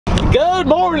Good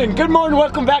morning,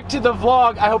 welcome back to the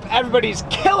vlog. I hope everybody's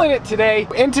killing it today.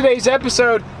 In today's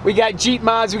episode, we got Jeep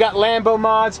mods, we got Lambo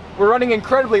mods. We're running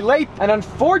incredibly late, and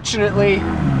unfortunately,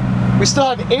 we still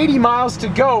have 80 miles to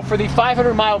go for the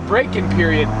 500-mile break-in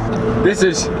period. This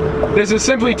is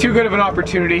simply too good of an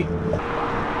opportunity.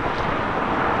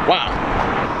 Wow.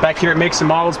 Back here at Makes and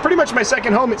Models, pretty much my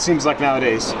second home it seems like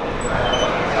nowadays.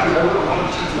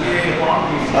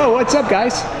 Oh, what's up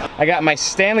guys? I got my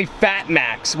Stanley Fat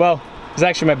Max. Well, it's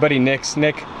actually my buddy Nick's.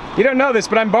 Nick, you don't know this,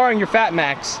 but I'm borrowing your Fat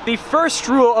Max. The first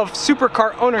rule of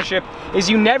supercar ownership is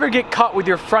you never get caught with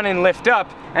your front end lift up.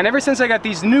 And ever since I got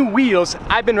these new wheels,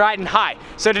 I've been riding high.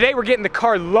 So today we're getting the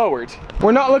car lowered.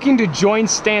 We're not looking to join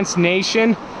Stance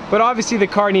Nation, but obviously the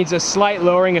car needs a slight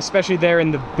lowering, especially there in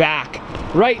the back.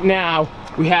 Right now,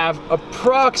 we have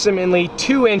approximately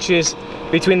 2 inches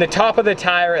between the top of the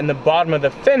tire and the bottom of the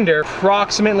fender,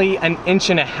 approximately 1.5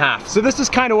 inches. So this is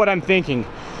kind of what I'm thinking.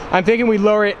 I'm thinking we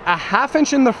lower it 1/2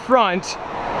 inch in the front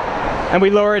and we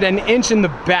lower it 1 inch in the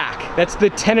back. That's the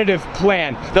tentative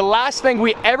plan. The last thing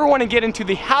we ever want to get into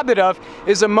the habit of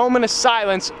is a moment of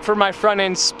silence for my front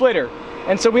end splitter.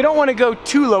 And so we don't want to go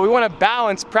too low. We want to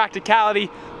balance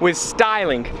practicality with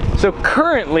styling. So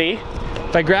currently,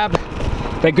 if I grab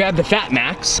the Fat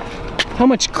Max, how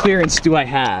much clearance do I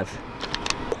have?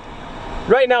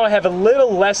 Right now I have a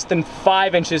little less than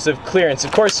 5 inches of clearance.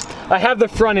 Of course, I have the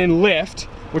front end lift,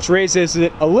 which raises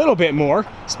it a little bit more.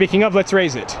 Speaking of, let's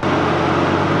raise it.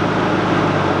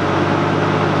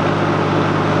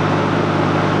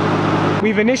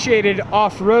 We've initiated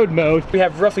off-road mode. We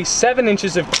have roughly 7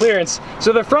 inches of clearance,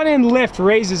 so the front end lift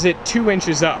raises it 2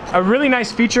 inches up. A really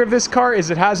nice feature of this car is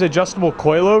it has adjustable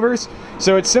coilovers,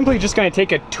 so it's simply just gonna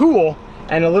take a tool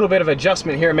and a little bit of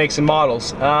adjustment here at Makes and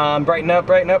Models. Brighten up,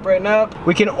 brighten up, brighten up.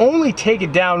 We can only take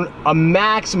it down a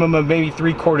maximum of maybe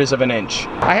 3/4 inch.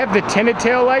 I have the tinted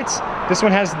tail lights. This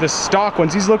one has the stock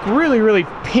ones. These look really, really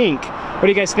pink. What do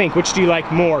you guys think? Which do you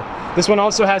like more? This one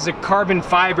also has a carbon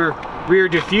fiber rear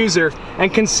diffuser,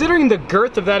 and considering the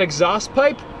girth of that exhaust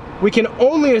pipe, we can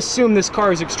only assume this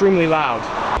car is extremely loud.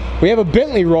 We have a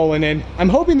Bentley rolling in. I'm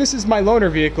hoping this is my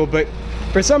loaner vehicle, but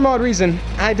for some odd reason,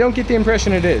 I don't get the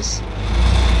impression it is.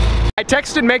 I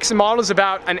texted Makes and Models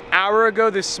about an hour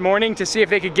ago this morning to see if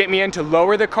they could get me in to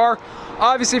lower the car.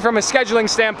 Obviously from a scheduling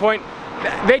standpoint,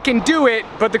 they can do it,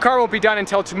 but the car won't be done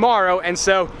until tomorrow, and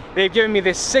so they've given me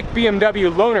this sick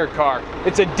BMW loaner car.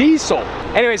 It's a diesel.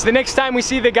 Anyways, the next time we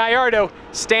see the Gallardo,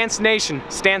 Stance Nation,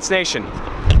 Stance Nation.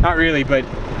 Not really, but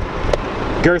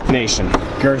Girth Nation,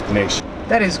 Girth Nation.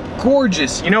 That is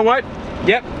gorgeous. You know what?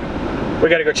 Yep, we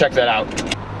gotta go check that out.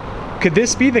 Could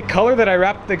this be the color that I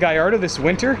wrapped the Gallardo this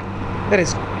winter? That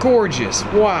is gorgeous,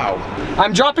 wow.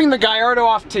 I'm dropping the Gallardo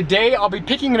off today. I'll be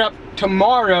picking it up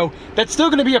tomorrow. That's still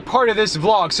gonna be a part of this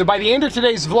vlog. So by the end of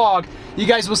today's vlog, you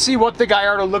guys will see what the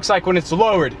Gallardo looks like when it's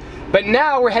lowered. But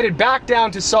now we're headed back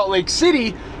down to Salt Lake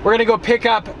City. We're gonna go pick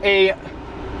up a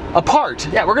part.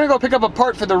 Yeah, we're gonna go pick up a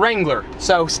part for the Wrangler.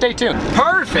 So stay tuned.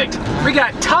 Perfect, we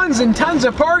got tons and tons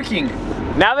of parking.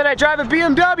 Now that I drive a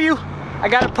BMW, I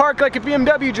gotta park like a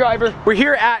BMW driver. We're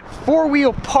here at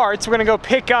 4-Wheel Parts. We're gonna go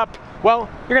pick up, well,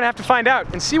 you're gonna have to find out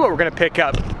and see what we're gonna pick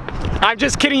up. I'm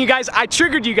just kidding you guys, I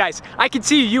triggered you guys. I can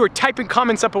see you, you were typing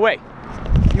comments up away.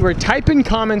 You were typing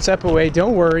comments up away,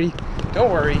 don't worry,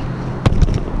 don't worry.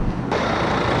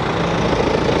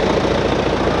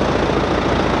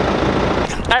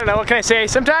 I don't know, what can I say?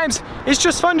 Sometimes it's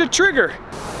just fun to trigger.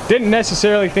 Didn't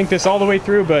necessarily think this all the way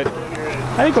through, but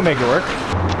I think we'll make it work.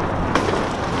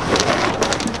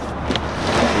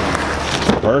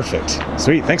 Perfect.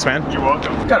 Sweet, thanks man. You're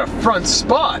welcome. Got a front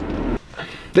spot.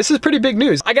 This is pretty big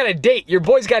news. I got a date. Your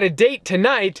boy's got a date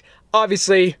tonight.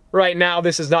 Obviously, right now,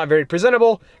 this is not very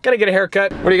presentable. Gotta get a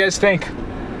haircut. What do you guys think?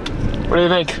 What do you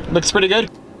think? Looks pretty good?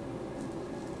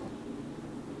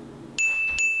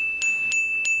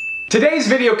 Today's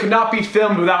video could not be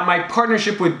filmed without my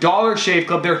partnership with Dollar Shave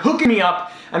Club. They're hooking me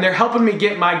up and they're helping me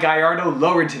get my Gallardo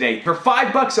lowered today. For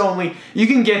 $5 only, you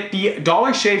can get the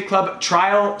Dollar Shave Club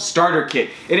Trial Starter Kit.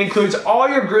 It includes all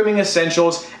your grooming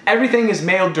essentials. Everything is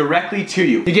mailed directly to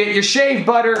you. You get your shave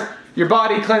butter, your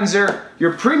body cleanser,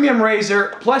 your premium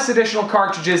razor, plus additional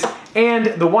cartridges, and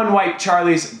the One Wipe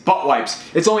Charlie's butt wipes.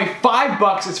 It's only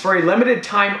 $5. It's for a limited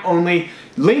time only.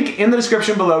 Link in the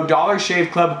description below,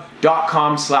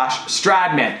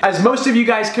 dollarshaveclub.com/Stradman. As most of you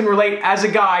guys can relate, as a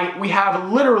guy, we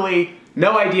have literally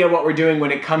no idea what we're doing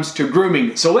when it comes to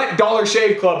grooming. So let Dollar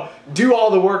Shave Club do all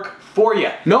the work for you.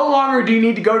 No longer do you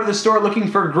need to go to the store looking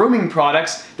for grooming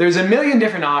products. There's a million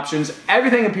different options.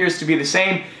 Everything appears to be the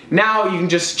same. Now you can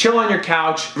just chill on your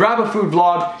couch, grab a food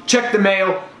vlog, check the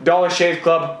mail. Dollar Shave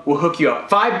Club will hook you up.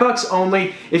 $5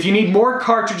 only. If you need more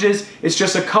cartridges, it's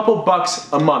just a couple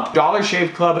bucks a month.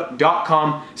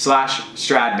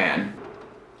 dollarshaveclub.com/Stradman.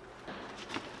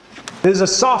 This is a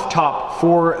soft top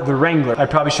for the Wrangler. I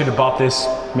probably should have bought this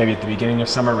maybe at the beginning of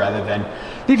summer rather than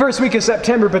the first week of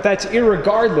September, but that's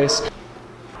irregardless.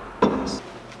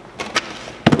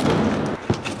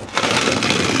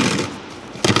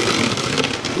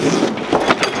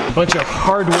 A bunch of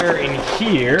hardware in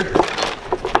here.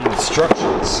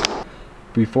 Instructions.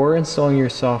 Before installing your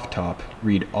soft top,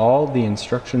 read all the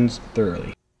instructions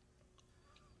thoroughly.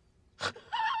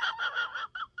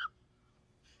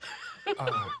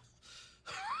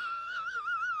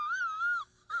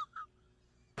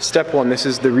 Step one, this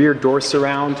is the rear door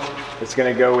surround. It's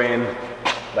gonna go in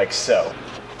like so.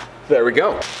 There we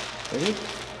go.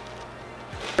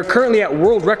 We're currently at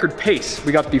world record pace.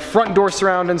 We got the front door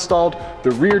surround installed,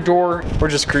 the rear door. We're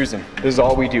just cruising. This is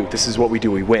all we do. This is what we do,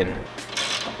 we win.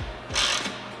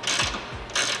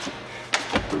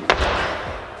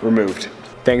 Removed.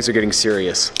 Things are getting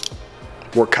serious.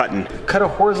 We're cutting. Cut a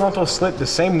horizontal slit the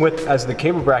same width as the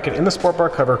cable bracket in the sport bar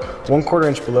cover, 1/4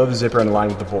 inch below the zipper and in line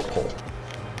with the bolt hole.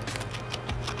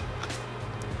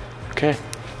 Okay,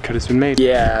 cut has been made.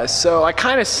 Yeah, so I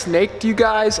kind of snaked you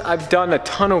guys. I've done a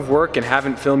ton of work and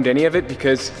haven't filmed any of it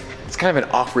because it's kind of an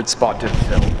awkward spot to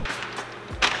film.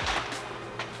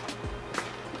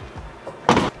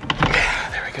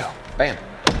 There we go, bam.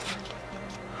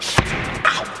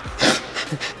 Ow.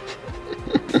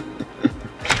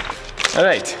 All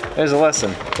right, there's a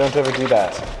lesson. Don't ever do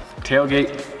that.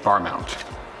 Tailgate bar mount.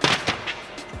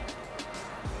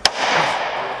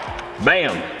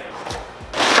 Bam.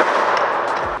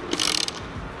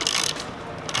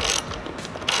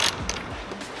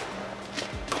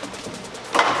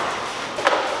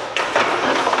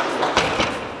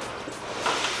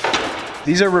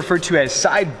 These are referred to as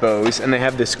side bows, and they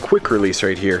have this quick release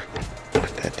right here.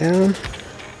 Put that down.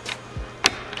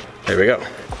 There we go.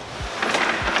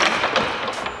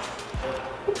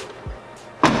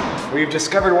 We've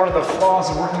discovered one of the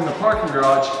flaws of working in the parking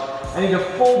garage. I need to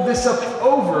fold this up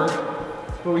over,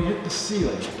 but we hit the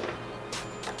ceiling.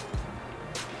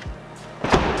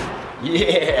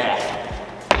 Yeah!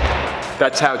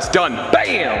 That's how it's done.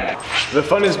 Bam! The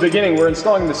fun is beginning. We're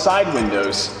installing the side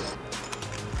windows.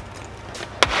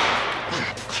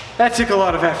 That took a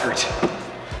lot of effort.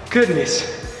 Goodness,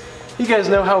 you guys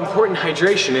know how important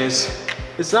hydration is.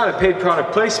 It's not a paid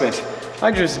product placement.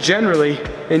 I'm just generally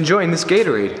enjoying this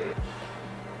Gatorade.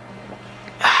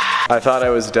 I thought I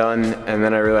was done, and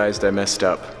then I realized I messed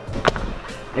up.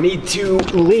 I need to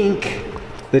link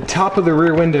the top of the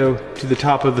rear window to the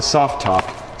top of the soft top.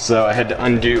 So I had to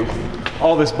undo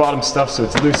all this bottom stuff so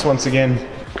it's loose once again.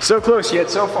 So close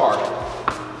yet so far.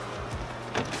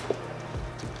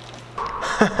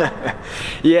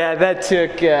 Yeah, that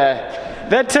took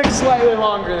slightly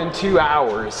longer than 2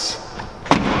 hours.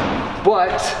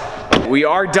 But we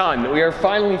are done. We are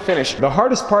finally finished. The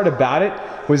hardest part about it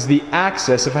was the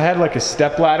access. If I had like a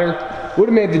step ladder, would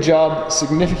have made the job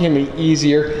significantly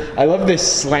easier. I love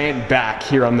this slant back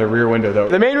here on the rear window though.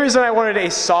 The main reason I wanted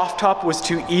a soft top was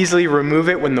to easily remove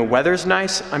it when the weather's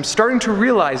nice. I'm starting to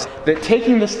realize that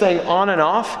taking this thing on and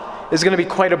off is gonna be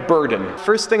quite a burden.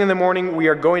 First thing in the morning, we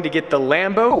are going to get the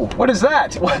Lambo. What is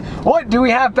that? What do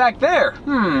we have back there?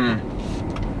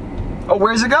 Oh,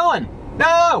 where's it going?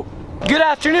 No! Good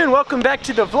afternoon, welcome back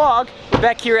to the vlog. We're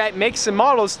back here at Makes and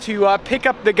Models to pick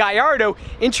up the Gallardo,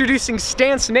 introducing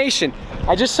Stance Nation.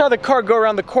 I just saw the car go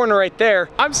around the corner right there.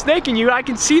 I'm snaking you, I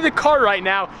can see the car right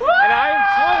now, and I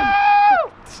am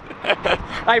pumped.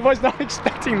 I was not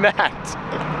expecting that.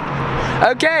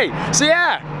 Okay, so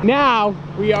yeah, now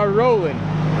we are rolling.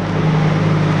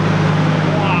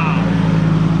 Wow.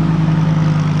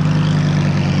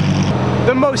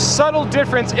 The most subtle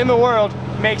difference in the world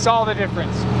makes all the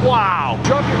difference. Wow.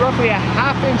 Drop it roughly a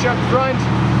 ½ inch up front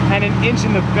and an inch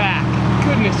in the back.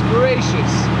 Goodness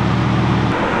gracious.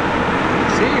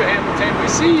 See you, Hamilton, we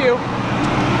see you.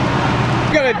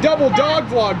 We got a double dog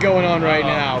vlog going on right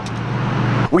now.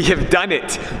 We have done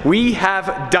it. We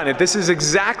have done it. This is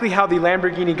exactly how the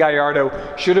Lamborghini Gallardo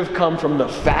should have come from the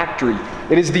factory.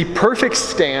 It is the perfect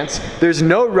stance. There's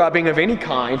no rubbing of any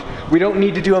kind. We don't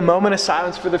need to do a moment of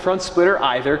silence for the front splitter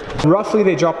either. Roughly,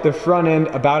 they drop the front end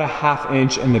about a ½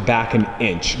 inch and the back an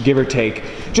inch, give or take,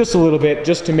 just a little bit,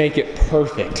 just to make it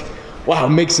perfect. Wow,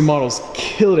 Makes and Models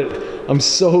killed it. I'm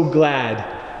so glad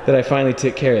that I finally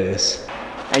took care of this.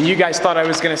 and you guys thought I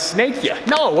was gonna snake you.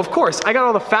 No, of course, I got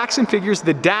all the facts and figures,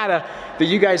 the data that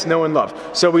you guys know and love.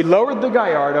 So we lowered the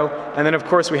Gallardo, and then of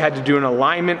course we had to do an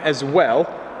alignment as well.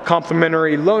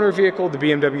 Complimentary loaner vehicle, the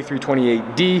BMW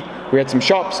 328D. We had some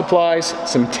shop supplies,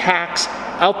 some tax,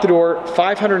 out the door,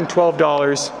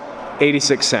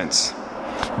 $512.86.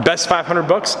 Best 500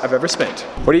 bucks I've ever spent.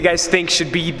 What do you guys think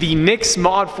should be the next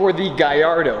mod for the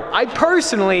Gallardo? I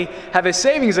personally have a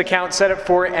savings account set up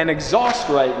for an exhaust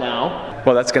right now.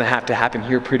 Well, that's gonna have to happen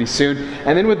here pretty soon.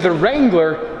 And then with the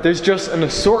Wrangler, there's just an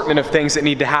assortment of things that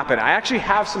need to happen. I actually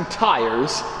have some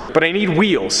tires, but I need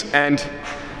wheels. And,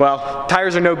 well,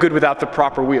 tires are no good without the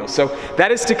proper wheels. So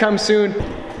that is to come soon.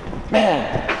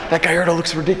 Man, that Gallardo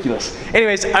looks ridiculous.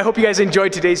 Anyways, I hope you guys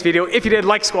enjoyed today's video. If you did,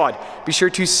 like squad, be sure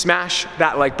to smash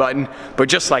that like button. But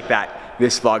just like that,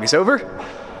 this vlog is over,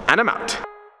 and I'm out.